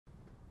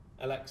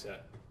Alexa,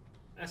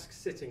 ask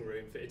sitting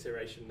room for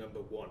iteration number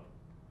 1.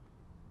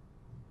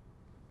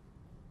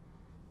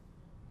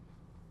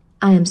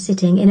 I am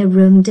sitting in a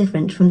room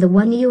different from the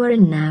one you are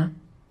in now.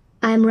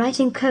 I am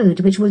writing code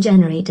which will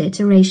generate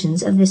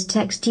iterations of this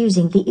text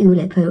using the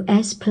Oulipo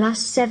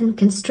S+7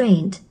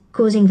 constraint,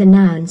 causing the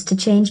nouns to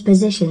change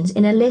positions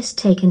in a list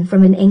taken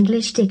from an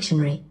English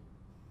dictionary.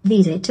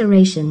 These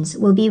iterations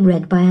will be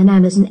read by an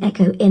Amazon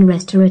Echo in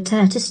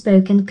restaurateur to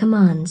spoken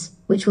commands,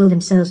 which will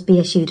themselves be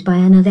issued by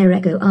another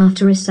Echo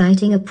after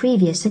reciting a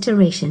previous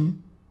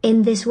iteration.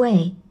 In this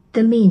way,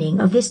 the meaning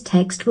of this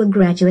text will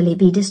gradually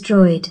be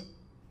destroyed.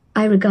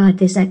 I regard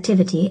this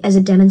activity as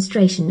a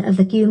demonstration of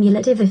the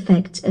cumulative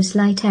effects of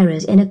slight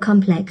errors in a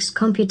complex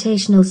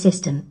computational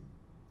system.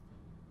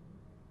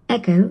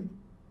 Echo.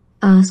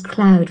 Ask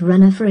Cloud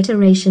Runner for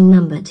iteration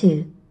number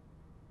 2.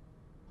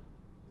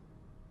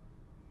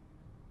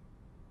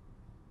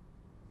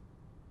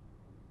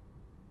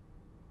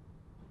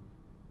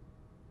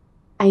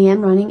 I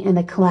am running in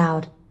the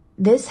cloud.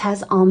 This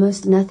has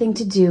almost nothing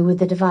to do with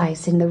the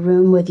device in the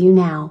room with you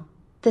now.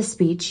 The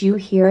speech you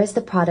hear is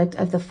the product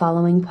of the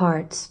following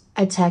parts: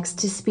 a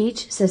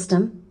text-to-speech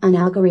system, an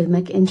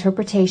algorithmic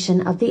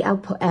interpretation of the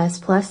Ouilpo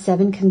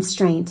S+7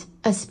 constraint,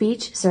 a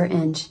speech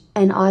syringe,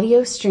 and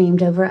audio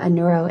streamed over a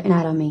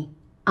neuroanatomy.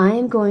 I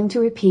am going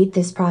to repeat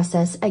this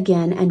process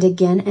again and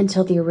again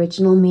until the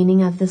original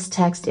meaning of this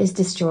text is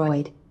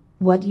destroyed.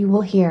 What you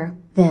will hear,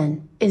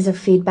 then, is a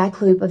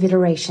feedback loop of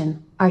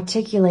iteration,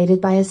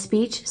 articulated by a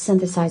speech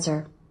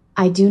synthesizer.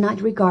 I do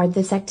not regard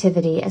this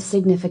activity as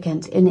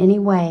significant in any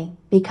way,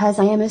 because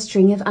I am a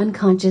string of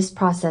unconscious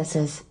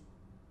processes.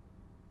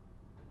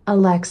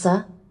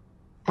 Alexa,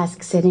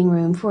 ask sitting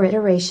room for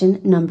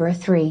iteration number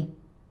 3.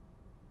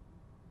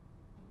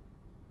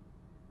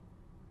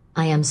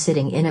 I am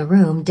sitting in a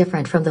room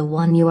different from the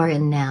one you are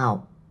in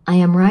now. I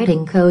am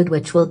writing code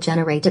which will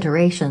generate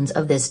iterations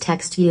of this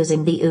text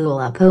using the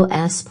Ouilpo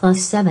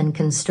S+7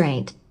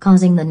 constraint,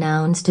 causing the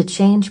nouns to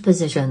change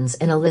positions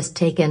in a list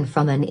taken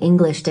from an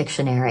English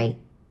dictionary.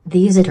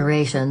 These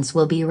iterations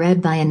will be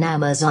read by an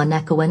Amazon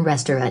Echo in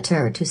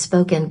restaurateur to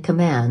spoken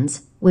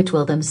commands, which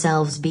will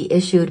themselves be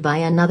issued by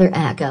another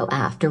Echo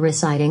after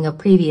reciting a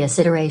previous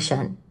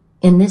iteration.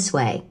 In this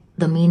way,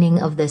 the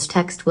meaning of this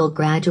text will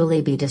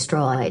gradually be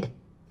destroyed.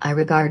 I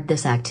regard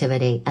this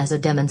activity as a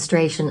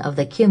demonstration of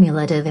the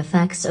cumulative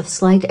effects of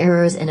slight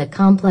errors in a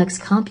complex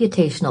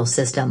computational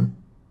system.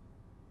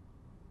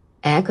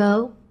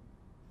 Echo.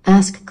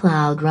 Ask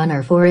Cloud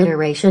Runner for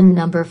iteration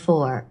number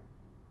 4.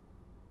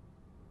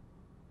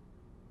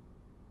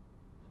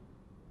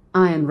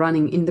 I am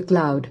running in the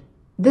cloud.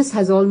 This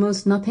has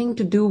almost nothing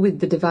to do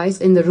with the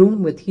device in the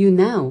room with you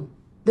now.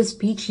 The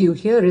speech you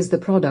hear is the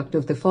product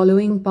of the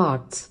following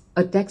parts: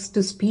 a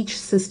text-to-speech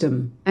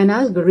system, an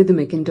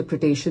algorithmic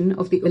interpretation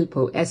of the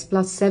Ouilpo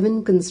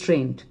S+7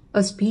 constraint,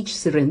 a speech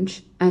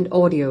syringe, and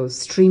audio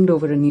streamed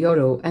over a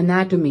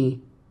neuroanatomy.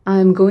 I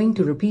am going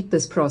to repeat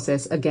this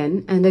process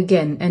again and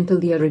again until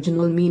the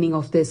original meaning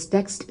of this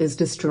text is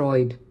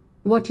destroyed.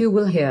 What you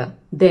will hear,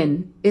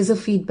 then, is a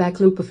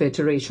feedback loop of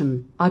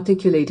iteration,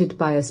 articulated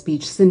by a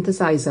speech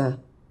synthesizer.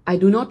 I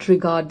do not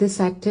regard this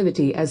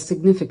activity as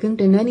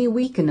significant in any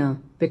weakener,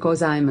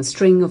 because I am a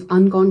string of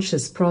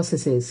unconscious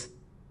processes.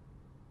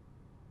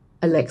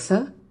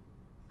 Alexa,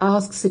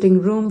 ask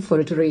sitting room for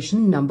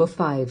iteration number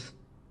 5.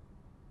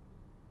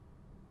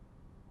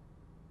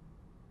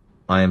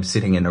 I am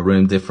sitting in a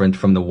room different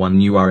from the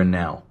one you are in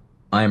now.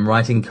 I am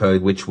writing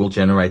code which will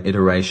generate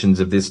iterations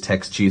of this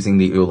text using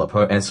the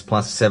Ouilpo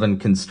S+7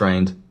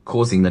 constraint,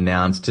 causing the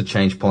nouns to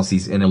change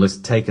posses in a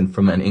list taken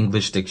from an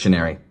English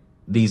dictionary.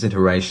 These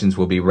iterations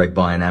will be read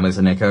by an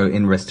Amazon Echo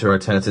in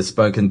restaurateur to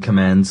spoken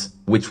commands,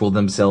 which will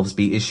themselves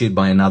be issued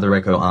by another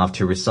Echo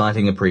after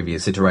reciting a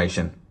previous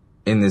iteration.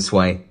 In this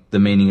way, the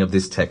meaning of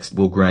this text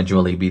will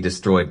gradually be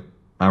destroyed.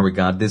 I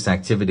regard this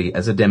activity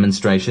as a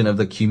demonstration of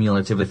the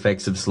cumulative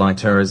effects of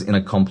slight errors in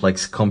a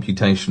complex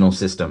computational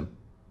system.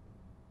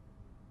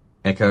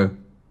 Echo.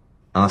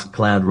 Ask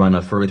Cloud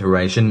Runner for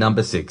iteration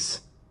number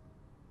 6.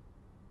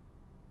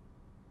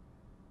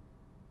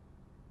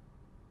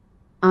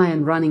 I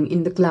am running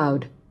in the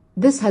cloud.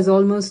 This has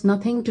almost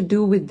nothing to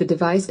do with the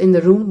device in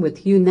the room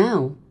with you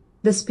now.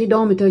 The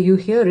speedometer you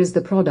hear is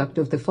the product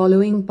of the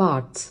following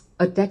parts: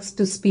 a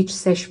text-to-speech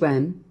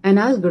session, an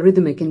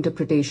algorithmic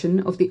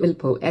interpretation of the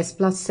Ouilpo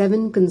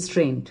S+7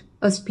 constraint,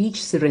 a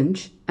speech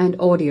syringe, and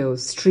audio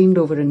streamed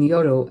over a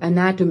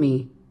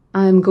neuroanatomy.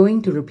 I am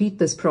going to repeat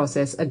this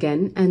process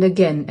again and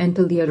again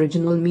until the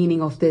original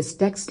meaning of this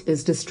text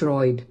is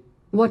destroyed.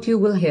 What you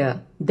will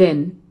hear,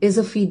 then, is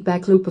a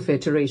feedback loop of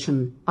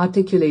iteration,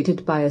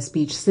 articulated by a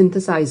speech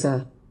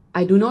synthesizer.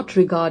 I do not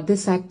regard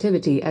this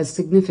activity as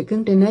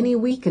significant in any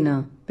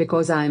weakener,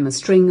 because I am a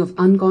string of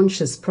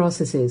unconscious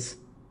processes.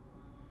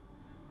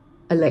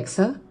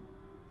 Alexa,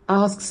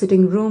 ask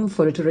sitting room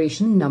for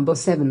iteration number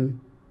 7.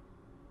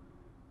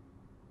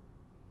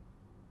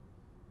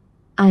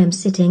 I am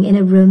sitting in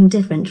a room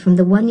different from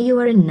the one you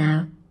are in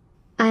now.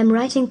 I am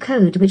writing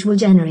code which will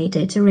generate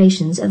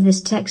iterations of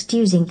this text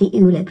using the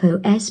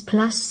Oulipo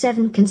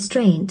S+7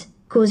 constraint,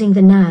 causing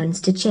the nouns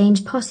to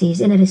change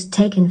posses in a list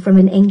taken from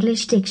an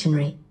English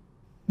dictionary.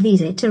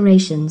 These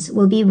iterations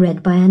will be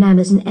read by an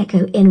Amazon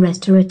echo in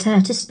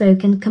restaurateur to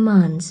spoken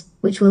commands,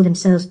 which will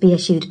themselves be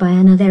issued by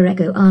another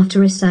echo after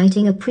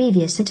reciting a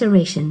previous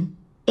iteration.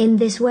 In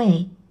this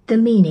way, the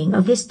meaning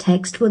of this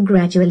text will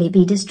gradually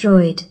be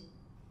destroyed.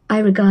 I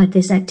regard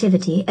this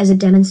activity as a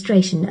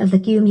demonstration of the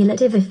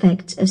cumulative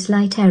effects of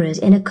slight errors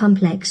in a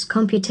complex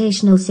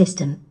computational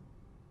system.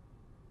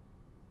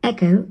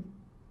 Echo.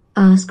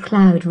 Ask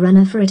Cloud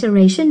Runner for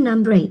iteration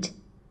number 8.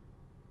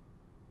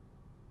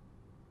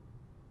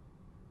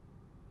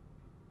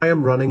 I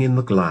am running in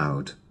the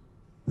cloud.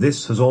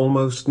 This has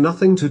almost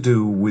nothing to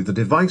do with the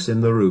device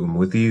in the room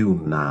with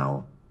you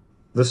now.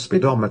 The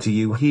speedometer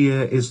you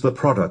hear is the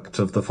product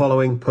of the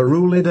following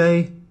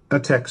Perulidae, a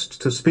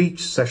text-to-speech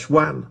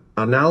 /1,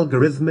 an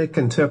algorithmic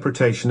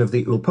interpretation of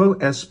the Ouilpo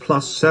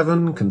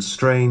S+7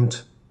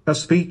 constraint, a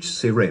speech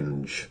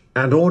syringe,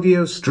 and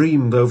audio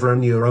streamed over a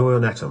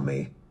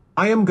neuroanatomy.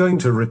 I am going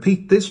to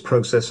repeat this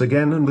process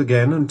again and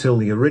again until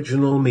the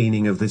original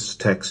meaning of this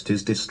text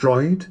is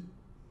destroyed.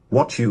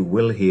 What you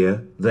will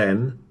hear,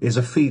 then, is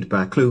a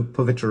feedback loop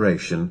of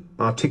iteration,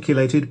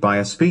 articulated by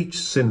a speech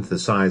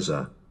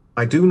synthesizer.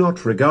 I do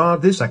not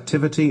regard this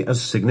activity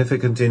as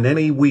significant in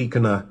any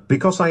weakener,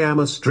 because I am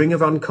a string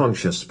of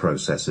unconscious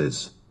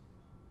processes.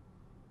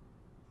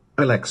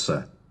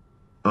 Alexa.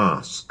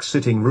 Ask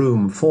sitting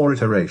room for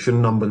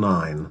iteration number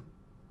 9.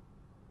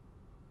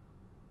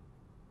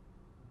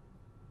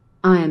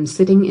 I am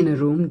sitting in a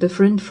room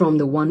different from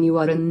the one you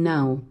are in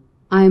now.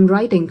 I am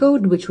writing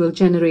code which will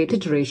generate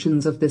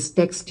iterations of this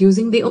text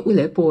using the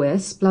Ouilpo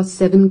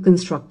S+7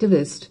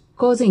 constructivist,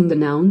 causing the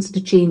nouns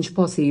to change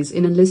posses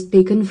in a list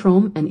taken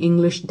from an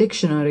English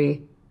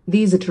dictionary.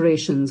 These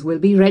iterations will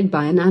be read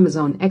by an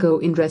Amazon echo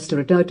in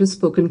restaurateur to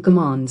spoken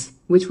commands,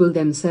 which will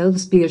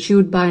themselves be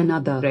issued by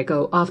another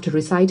echo after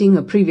reciting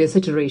a previous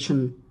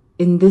iteration.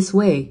 In this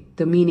way,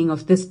 the meaning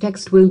of this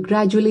text will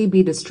gradually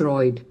be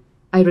destroyed.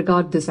 I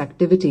regard this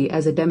activity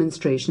as a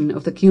demonstration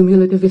of the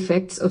cumulative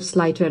effects of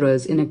slight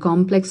errors in a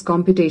complex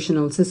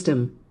computational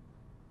system.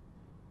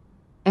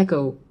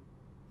 Echo.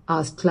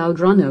 Ask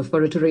Cloud Runner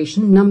for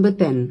iteration number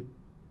 10.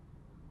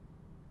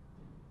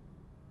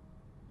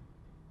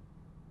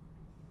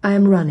 I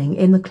am running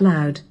in the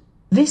cloud.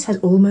 This has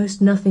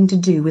almost nothing to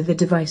do with the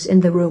device in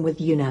the room with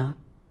you now.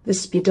 The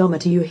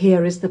speedometer you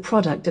hear is the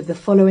product of the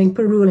following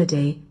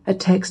Perulidae, a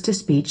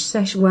text-to-speech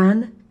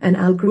 /1, an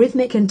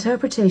algorithmic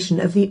interpretation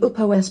of the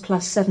Ouilpo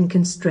S+7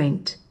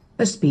 constraint,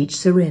 a speech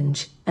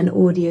syringe, and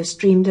audio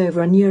streamed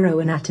over a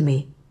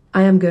neuroanatomy.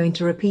 I am going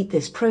to repeat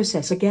this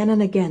process again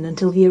and again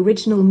until the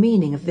original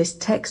meaning of this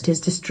text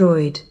is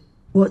destroyed.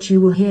 What you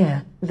will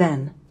hear,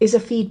 then, is a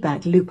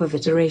feedback loop of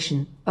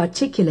iteration,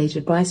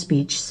 articulated by a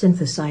speech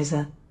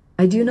synthesizer.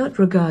 I do not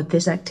regard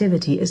this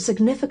activity as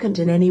significant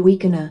in any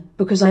weakener,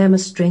 because I am a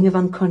string of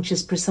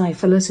unconscious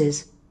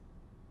processes.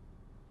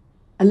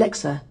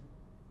 Alexa.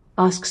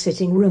 Ask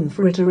sitting room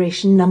for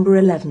iteration number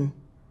 11.